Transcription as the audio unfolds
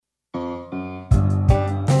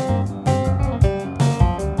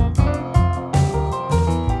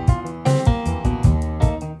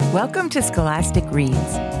Welcome to Scholastic Reads,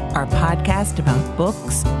 our podcast about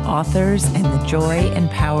books, authors, and the joy and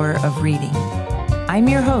power of reading. I'm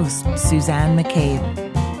your host, Suzanne McCabe,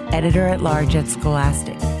 editor-at-large at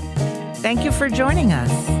Scholastic. Thank you for joining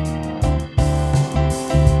us. Okay,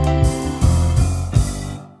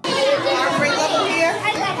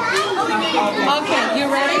 you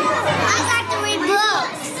ready? I like to read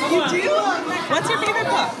books. You do? What's your favorite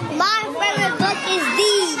book? My favorite book is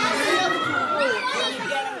these.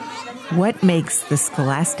 What makes the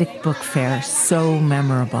Scholastic Book Fair so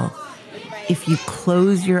memorable? If you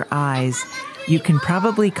close your eyes, you can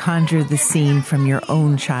probably conjure the scene from your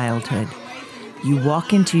own childhood. You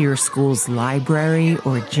walk into your school's library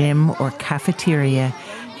or gym or cafeteria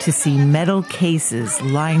to see metal cases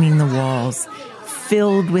lining the walls,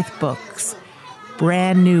 filled with books,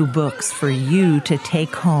 brand new books for you to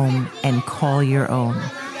take home and call your own.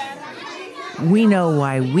 We know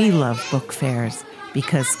why we love book fairs,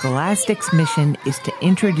 because Scholastic's mission is to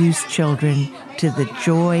introduce children to the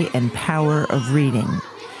joy and power of reading.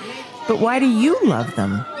 But why do you love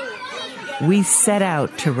them? We set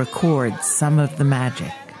out to record some of the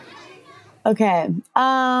magic. Okay,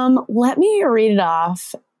 let me read it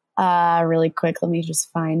off really quick. Let me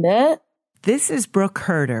just find it. This is Brooke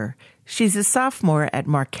Herder. She's a sophomore at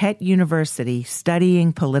Marquette University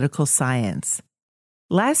studying political science.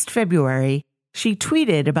 Last February, she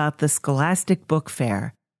tweeted about the Scholastic Book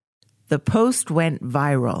Fair. The post went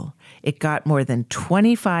viral. It got more than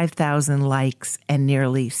 25,000 likes and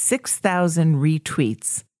nearly 6,000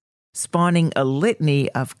 retweets, spawning a litany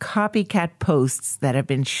of copycat posts that have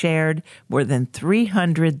been shared more than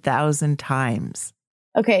 300,000 times.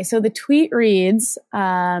 Okay, so the tweet reads,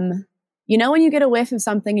 you know when you get a whiff of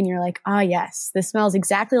something and you're like, yes, this smells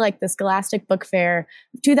exactly like the Scholastic Book Fair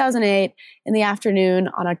of 2008 in the afternoon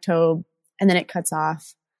on October, and then it cuts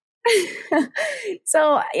off.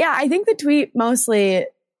 So, yeah, I think the tweet mostly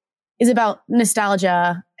is about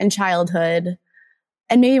nostalgia and childhood,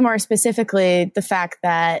 and maybe more specifically, the fact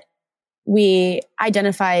that we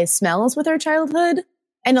identify smells with our childhood,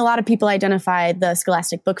 and a lot of people identify the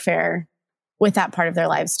Scholastic Book Fair with that part of their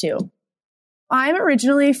lives too. I'm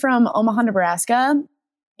originally from Omaha, Nebraska,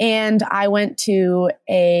 and I went to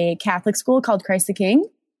a Catholic school called Christ the King.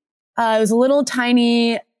 It was a little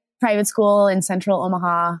tiny private school in central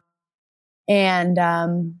Omaha. And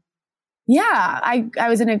I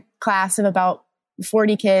was in a class of about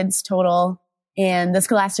 40 kids total, and the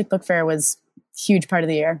Scholastic Book Fair was a huge part of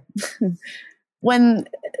the year. When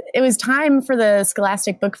it was time for the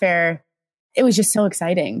Scholastic Book Fair, it was just so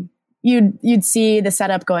exciting. You'd see the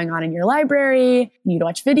setup going on in your library, and you'd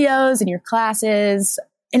watch videos in your classes.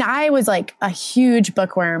 And I was like a huge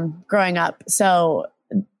bookworm growing up. So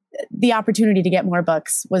the opportunity to get more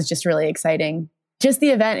books was just really exciting. Just the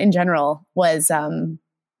event in general was, when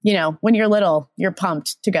you're little, you're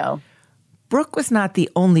pumped to go. Brooke was not the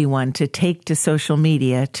only one to take to social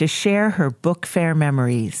media to share her book fair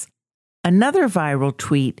memories. Another viral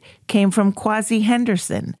tweet came from Quasi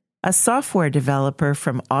Henderson, a software developer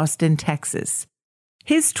from Austin, Texas.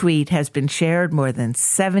 His tweet has been shared more than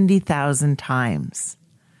 70,000 times.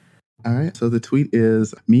 All right, so the tweet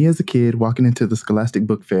is me as a kid walking into the Scholastic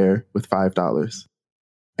Book Fair with $5.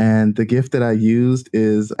 And the gift that I used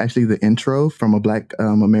is actually the intro from a Black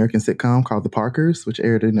American sitcom called The Parkers, which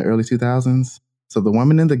aired in the early 2000s. So the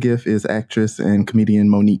woman in the GIF is actress and comedian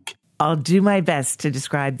Monique. I'll do my best to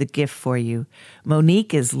describe the GIF for you.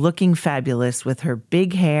 Monique is looking fabulous with her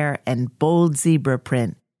big hair and bold zebra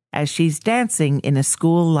print as she's dancing in a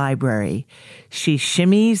school library. She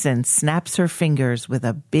shimmies and snaps her fingers with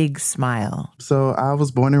a big smile. So I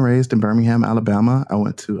was born and raised in Birmingham, Alabama. I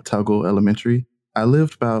went to Tuggle Elementary. I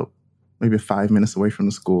lived about maybe 5 minutes away from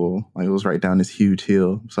the school. Like, it was right down this huge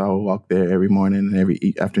hill. So I would walk there every morning and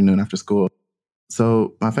every afternoon after school.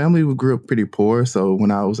 So my family grew up pretty poor. So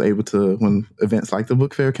when events like the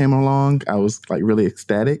book fair came along, I was like really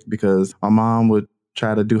ecstatic because my mom would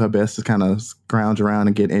try to do her best to kind of scrounge around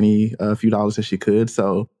and get any few dollars that she could.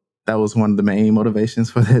 So that was one of the main motivations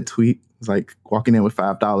for that tweet. It was like walking in with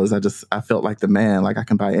 $5. I felt like the man, like I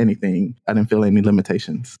can buy anything. I didn't feel any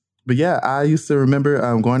limitations. But yeah, I used to remember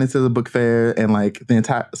going into the book fair and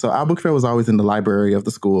so our book fair was always in the library of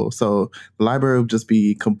the school. So the library would just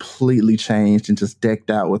be completely changed and just decked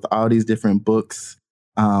out with all these different books.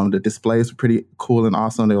 The displays were pretty cool and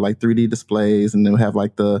awesome. They were like 3D displays, and they would have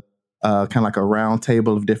like the kind of like a round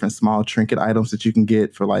table of different small trinket items that you can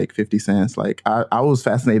get for like 50 cents. Like I was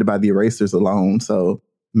fascinated by the erasers alone. So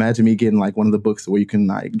imagine me getting like one of the books where you can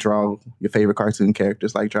like draw your favorite cartoon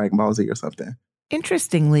characters like Dragon Ball Z or something.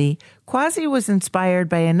 Interestingly, Quasi was inspired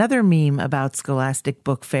by another meme about Scholastic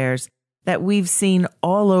book fairs that we've seen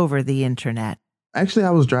all over the internet. Actually,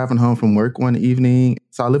 I was driving home from work one evening.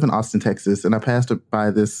 So I live in Austin, Texas, and I passed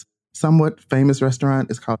by this somewhat famous restaurant.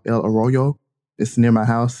 It's called El Arroyo. It's near my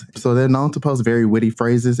house. So they're known to post very witty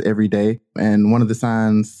phrases every day. And one of the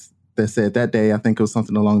signs that said that day, I think it was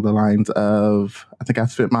something along the lines of, I think I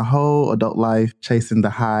spent my whole adult life chasing the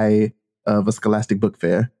high of a Scholastic Book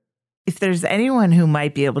Fair. If there's anyone who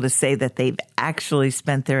might be able to say that they've actually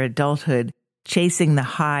spent their adulthood chasing the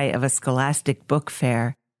high of a Scholastic Book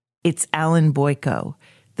Fair, it's Alan Boyko,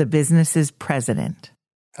 the business's president.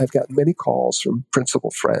 I've gotten many calls from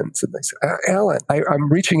principal friends, and they say, Alan, I'm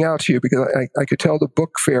reaching out to you because I could tell the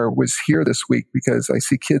book fair was here this week because I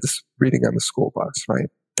see kids reading on the school bus, right?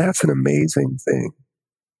 That's an amazing thing.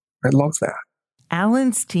 I love that.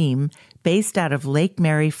 Alan's team, based out of Lake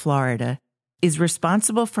Mary, Florida, is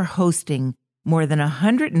responsible for hosting more than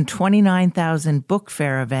 129,000 book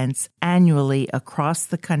fair events annually across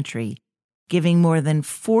the country, giving more than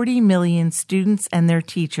 40 million students and their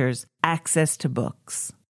teachers access to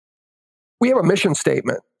books. We have a mission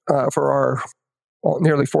statement for our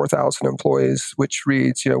nearly 4,000 employees, which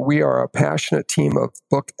reads, we are a passionate team of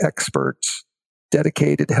book experts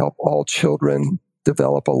dedicated to help all children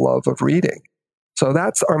develop a love of reading. So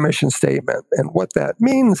that's our mission statement. And what that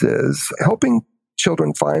means is helping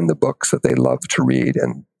children find the books that they love to read,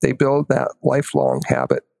 and they build that lifelong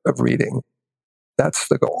habit of reading. That's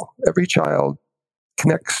the goal. Every child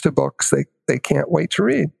connects to books they can't wait to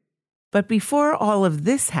read. But before all of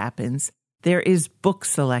this happens, there is book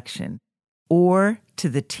selection, or to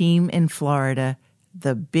the team in Florida,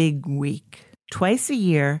 the big week. Twice a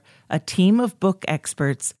year, a team of book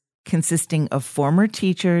experts consisting of former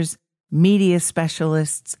teachers, media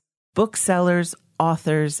specialists, booksellers,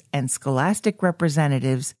 authors, and Scholastic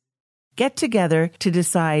representatives get together to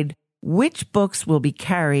decide which books will be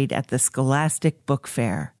carried at the Scholastic Book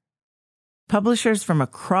Fair. Publishers from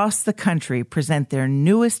across the country present their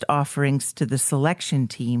newest offerings to the selection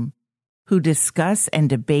team, who discuss and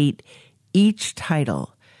debate each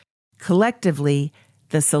title. Collectively,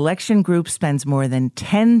 the selection group spends more than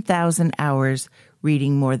 10,000 hours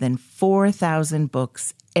reading more than 4,000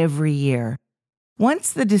 books every year.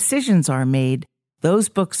 Once the decisions are made, those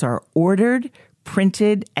books are ordered,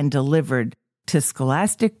 printed, and delivered to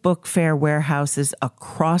Scholastic Book Fair warehouses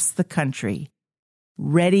across the country,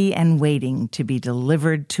 ready and waiting to be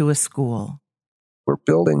delivered to a school. We're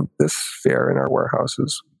building this fair in our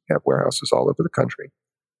warehouses. We have warehouses all over the country,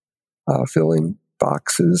 filling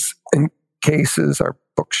boxes and cases, our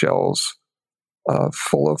bookshelves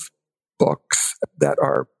full of books that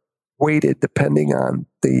are weighted depending on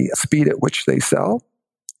the speed at which they sell,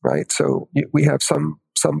 right? So we have some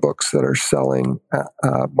books that are selling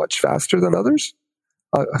much faster than others.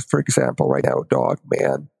 For example, right now, Dog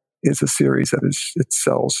Man is a series that it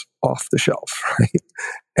sells off the shelf, right?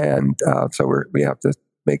 And so we have to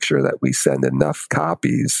make sure that we send enough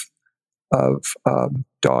copies of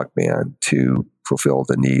Dog Man to fulfill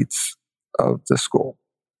the needs of the school.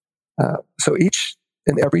 So each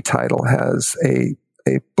and every title has a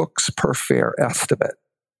books per fair estimate.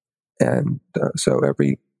 And so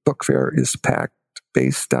every book fair is packed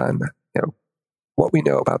based on what we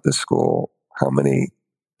know about the school, how many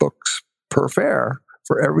books per fair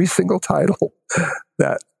for every single title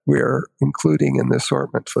that we're including in the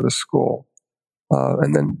assortment for the school.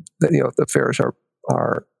 And then the fairs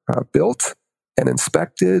are built and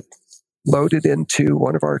inspected, loaded into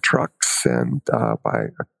one of our trucks, and by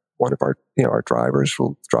one of our drivers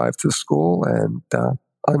will drive to the school and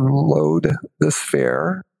unload this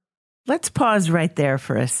fair. Let's pause right there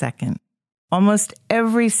for a second. Almost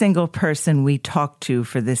every single person we talked to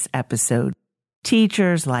for this episode,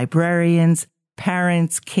 teachers, librarians,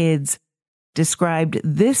 parents, kids, described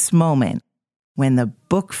this moment when the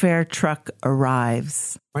book fair truck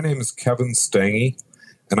arrives. My name is Kevin Stange,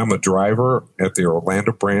 and I'm a driver at the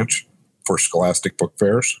Orlando branch for Scholastic Book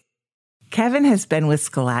Fairs. Kevin has been with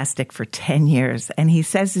Scholastic for 10 years, and he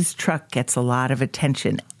says his truck gets a lot of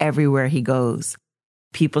attention everywhere he goes.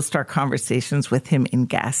 People start conversations with him in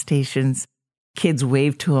gas stations. Kids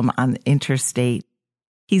wave to him on the interstate.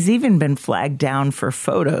 He's even been flagged down for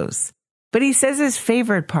photos. But he says his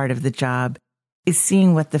favorite part of the job is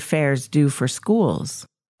seeing what the fairs do for schools.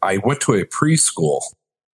 I went to a preschool,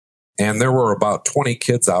 and there were about 20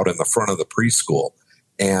 kids out in the front of the preschool.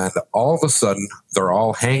 And all of a sudden, they're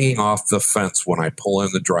all hanging off the fence when I pull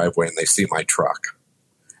in the driveway and they see my truck.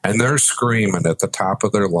 And they're screaming at the top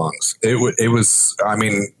of their lungs. It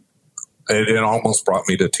almost brought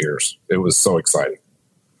me to tears. It was so exciting.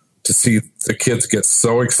 to see the kids get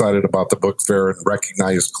so excited about the book fair and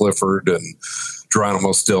recognize Clifford and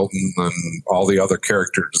Geronimo Stilton and all the other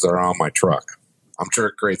characters that are on my truck. I'm sure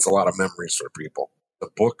it creates a lot of memories for people. The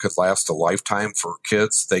book could last a lifetime for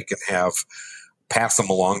kids. They can pass them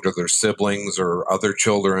along to their siblings or other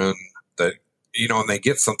children that, and they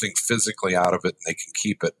get something physically out of it and they can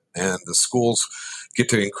keep it. And the schools get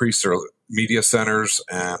to increase their media centers,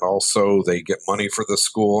 and also they get money for the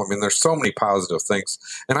school. I mean, there's so many positive things.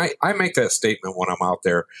 And I make that statement when I'm out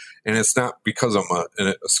there, and it's not because I'm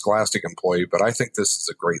a Scholastic employee, but I think this is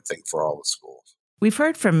a great thing for all the schools. We've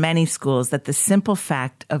heard from many schools that the simple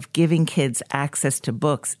fact of giving kids access to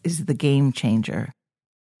books is the game changer.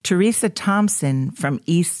 Teresa Thompson from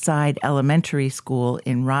Eastside Elementary School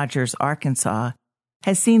in Rogers, Arkansas,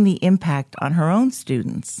 has seen the impact on her own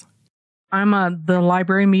students. I'm the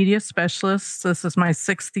library media specialist. This is my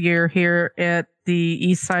 6th year here at the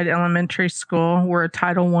Eastside Elementary School. We're a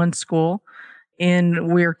Title I school,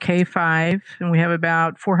 and we're K-5, and we have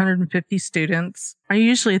about 450 students. I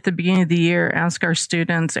usually, at the beginning of the year, ask our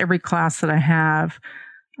students, every class that I have,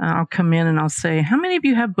 I'll come in and I'll say, how many of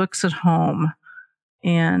you have books at home?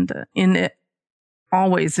 And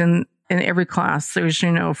always in every class, there's,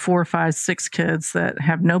 4, 5, 6 kids that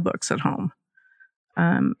have no books at home.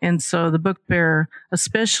 And so the book fair,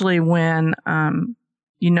 especially when,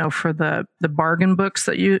 for the bargain books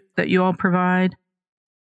that you all provide,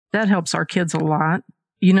 that helps our kids a lot.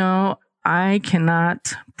 I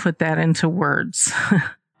cannot put that into words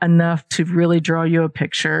enough to really draw you a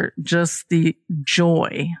picture. Just the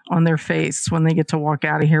joy on their face when they get to walk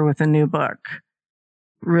out of here with a new book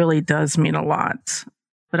really does mean a lot.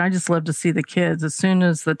 But I just love to see the kids. As soon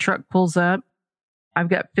as the truck pulls up, I've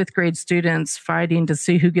got 5th grade students fighting to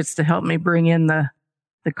see who gets to help me bring in the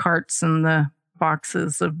carts and the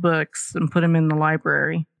boxes of books and put them in the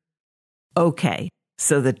library. Okay,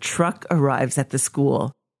 so the truck arrives at the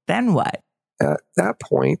school. Then what? At that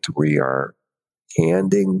point, we are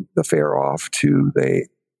handing the fair off to the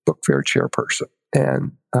book fair chairperson.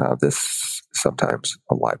 And this sometimes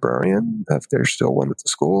a librarian, if there's still one at the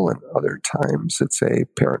school, and other times it's a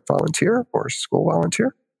parent volunteer or school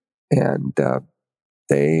volunteer. And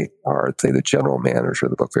they are, say, the general manager of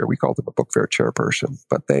the book fair. We call them a book fair chairperson,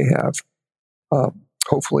 but they have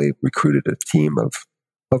hopefully recruited a team of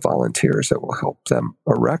volunteers that will help them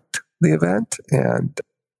erect the event and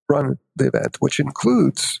run the event, which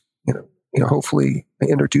includes, hopefully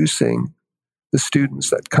introducing the students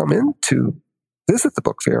that come in to visit the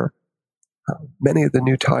book fair many of the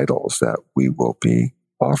new titles that we will be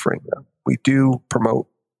offering them. We do promote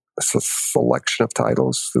a selection of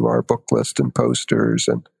titles through our book list and posters,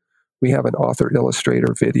 and we have an author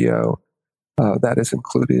illustrator video that is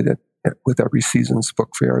included with every season's book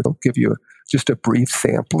fair. They'll give you just a brief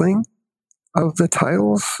sampling of the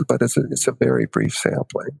titles, but it's a very brief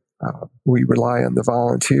sampling. We rely on the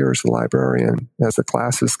volunteers, the librarian, as the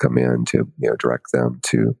classes come in to direct them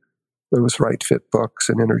to those right fit books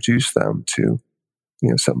and introduce them to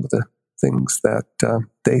some of the things that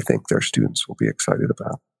they think their students will be excited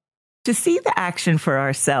about. To see the action for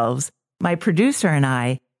ourselves, my producer and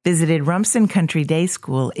I visited Rumson Country Day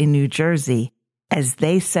School in New Jersey as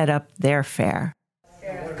they set up their fair.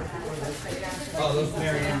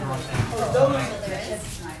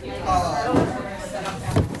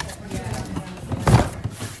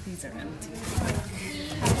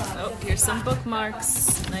 Oh, here's some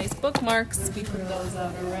bookmarks. Nice bookmarks. We put those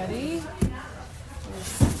out already.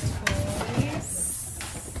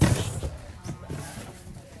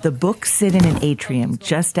 The books sit in an atrium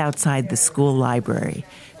just outside the school library.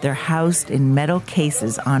 They're housed in metal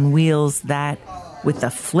cases on wheels that, with the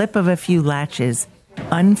flip of a few latches,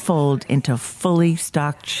 unfold into fully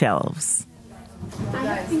stocked shelves.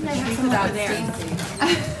 I think I have some over there.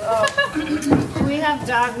 We have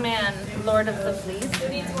Dogman, Lord of the Fleas. Who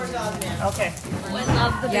needs more Dogman? Okay. I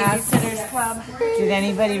love the Babysitters Club. Did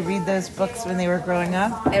anybody read those books when they were growing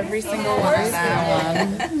up? Every single one.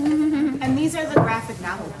 And these are the graphic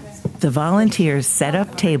novel ones. The volunteers set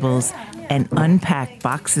up tables and unpack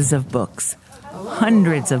boxes of books,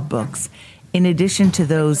 hundreds of books, in addition to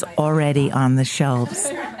those already on the shelves.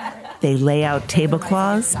 They lay out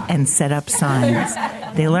tablecloths and set up signs.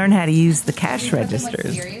 They learn how to use the cash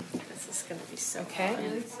registers. This is going to be so okay.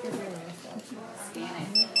 Scan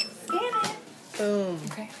it. Boom.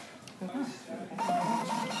 Okay. Oh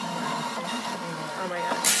my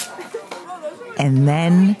gosh. And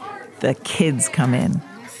then the kids come in.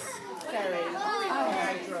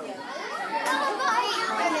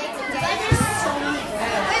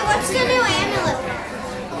 What's the new amulet?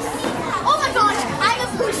 Oh my gosh, I'm a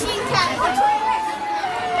pushing cat.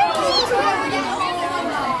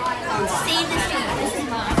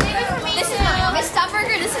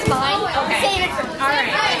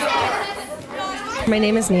 My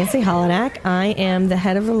name is Nancy Holinak. I am the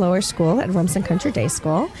head of the lower school at Rumson Country Day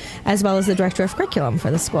School, as well as the director of curriculum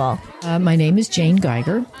for the school. My name is Jane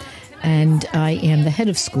Geiger, and I am the head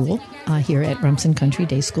of school here at Rumson Country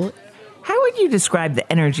Day School. How would you describe the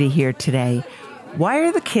energy here today? Why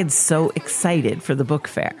are the kids so excited for the book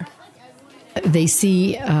fair? They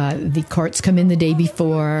see the carts come in the day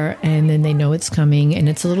before, and then they know it's coming, and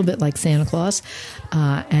it's a little bit like Santa Claus.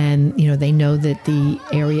 And, they know that the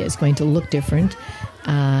area is going to look different,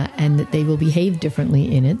 and that they will behave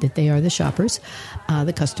differently in it, that they are the shoppers,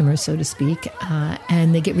 the customers, so to speak.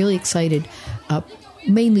 And they get really excited,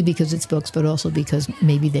 mainly because it's books, but also because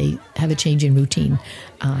maybe they have a change in routine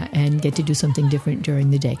and get to do something different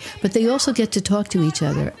during the day. But they also get to talk to each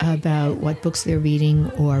other about what books they're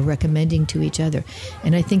reading or recommending to each other.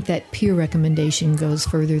 And I think that peer recommendation goes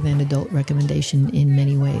further than adult recommendation in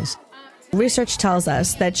many ways. Research tells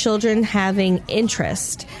us that children having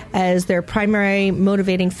interest as their primary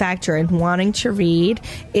motivating factor in wanting to read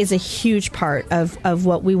is a huge part of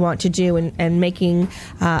what we want to do and making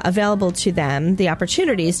available to them the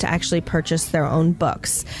opportunities to actually purchase their own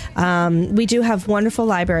books. We do have wonderful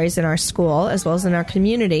libraries in our school as well as in our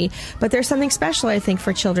community, but there's something special, I think,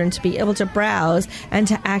 for children to be able to browse and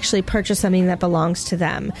to actually purchase something that belongs to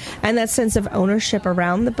them. And that sense of ownership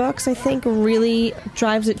around the books, I think, really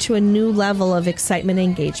drives it to a new level of excitement and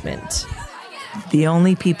engagement. The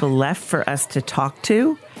only people left for us to talk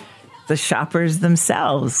to? The shoppers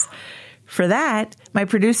themselves. For that, my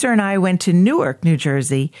producer and I went to Newark, New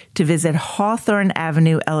Jersey to visit Hawthorne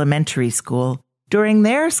Avenue Elementary School during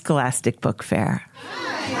their Scholastic Book Fair.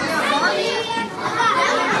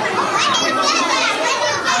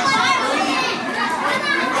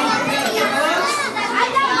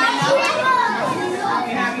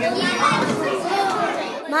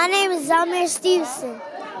 My name is Zamir Stevenson.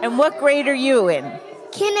 And what grade are you in?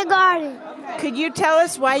 Kindergarten. Could you tell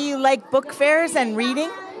us why you like book fairs and reading?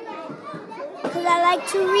 Because I like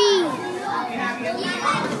to read.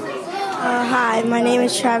 Hi, my name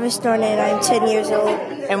is Travis Thorne and I'm 10 years old.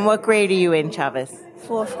 And what grade are you in, Travis?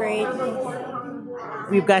 4th grade.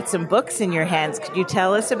 We've got some books in your hands. Could you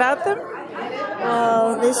tell us about them?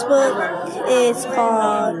 Well, this book is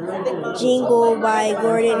called Jingle by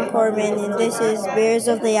Gordon Corbin, and this is Bears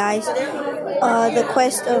of the Ice, The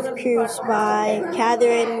Quest of Pierce by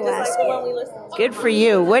Catherine Laskin. Good for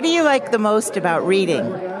you. What do you like the most about reading?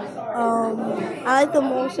 I like the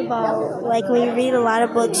most about, when you read a lot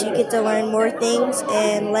of books, you get to learn more things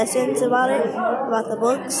and lessons about the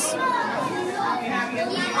books.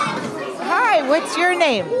 Hi, what's your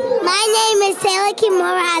name? My name is Taylor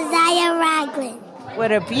Kimura Isaiah Ragland.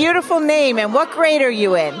 What a beautiful name. And what grade are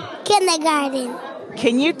you in? Kindergarten.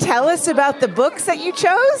 Can you tell us about the books that you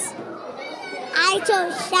chose? I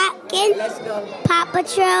chose Shopkins, Paw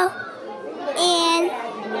Patrol, and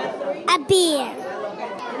a bear.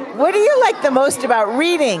 What do you like the most about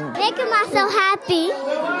reading? Making myself happy.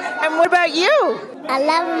 And what about you? I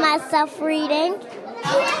love myself reading.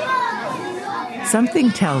 Something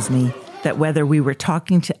tells me that whether we were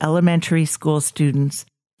talking to elementary school students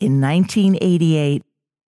in 1988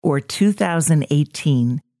 or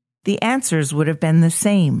 2018, the answers would have been the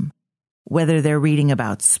same. Whether they're reading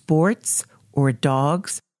about sports or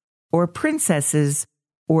dogs or princesses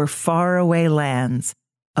or faraway lands,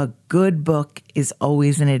 a good book is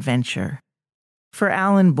always an adventure. For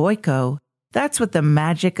Alan Boyko, that's what the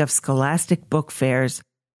magic of Scholastic Book Fairs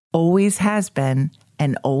always has been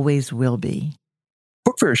and always will be.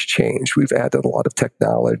 Book fairs change. We've added a lot of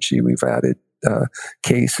technology. We've added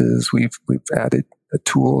cases. We've added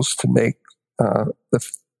tools to make the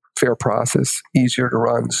fair process easier to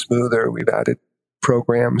run, smoother. We've added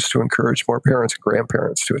programs to encourage more parents and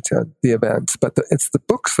grandparents to attend the events. But it's the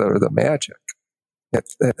books that are the magic,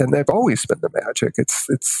 and they've always been the magic.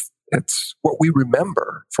 It's what we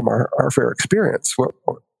remember from our fair experience. What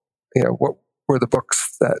were the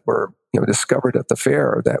books that were discovered at the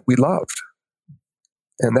fair that we loved.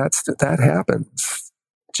 And that happens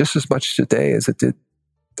just as much today as it did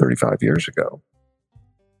 35 years ago.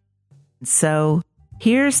 So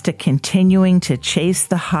here's to continuing to chase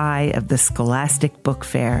the high of the Scholastic Book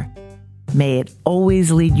Fair. May it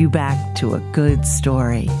always lead you back to a good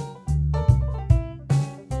story.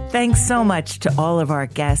 Thanks so much to all of our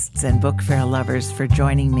guests and book fair lovers for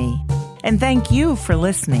joining me. And thank you for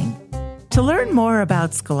listening. To learn more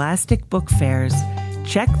about Scholastic Book Fairs,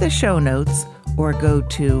 check the show notes or go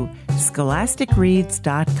to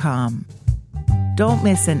scholasticreads.com. Don't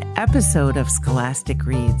miss an episode of Scholastic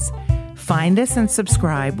Reads. Find us and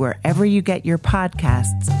subscribe wherever you get your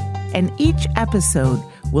podcasts, and each episode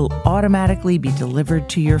will automatically be delivered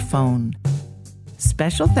to your phone.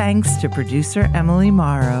 Special thanks to producer Emily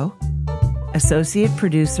Morrow, associate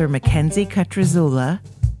producer Mackenzie Cutrazula,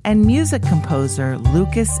 and music composer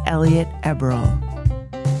Lucas Elliott Eberl.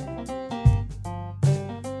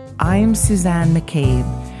 I'm Suzanne McCabe.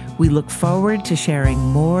 We look forward to sharing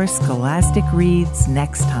more Scholastic Reads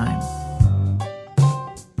next time.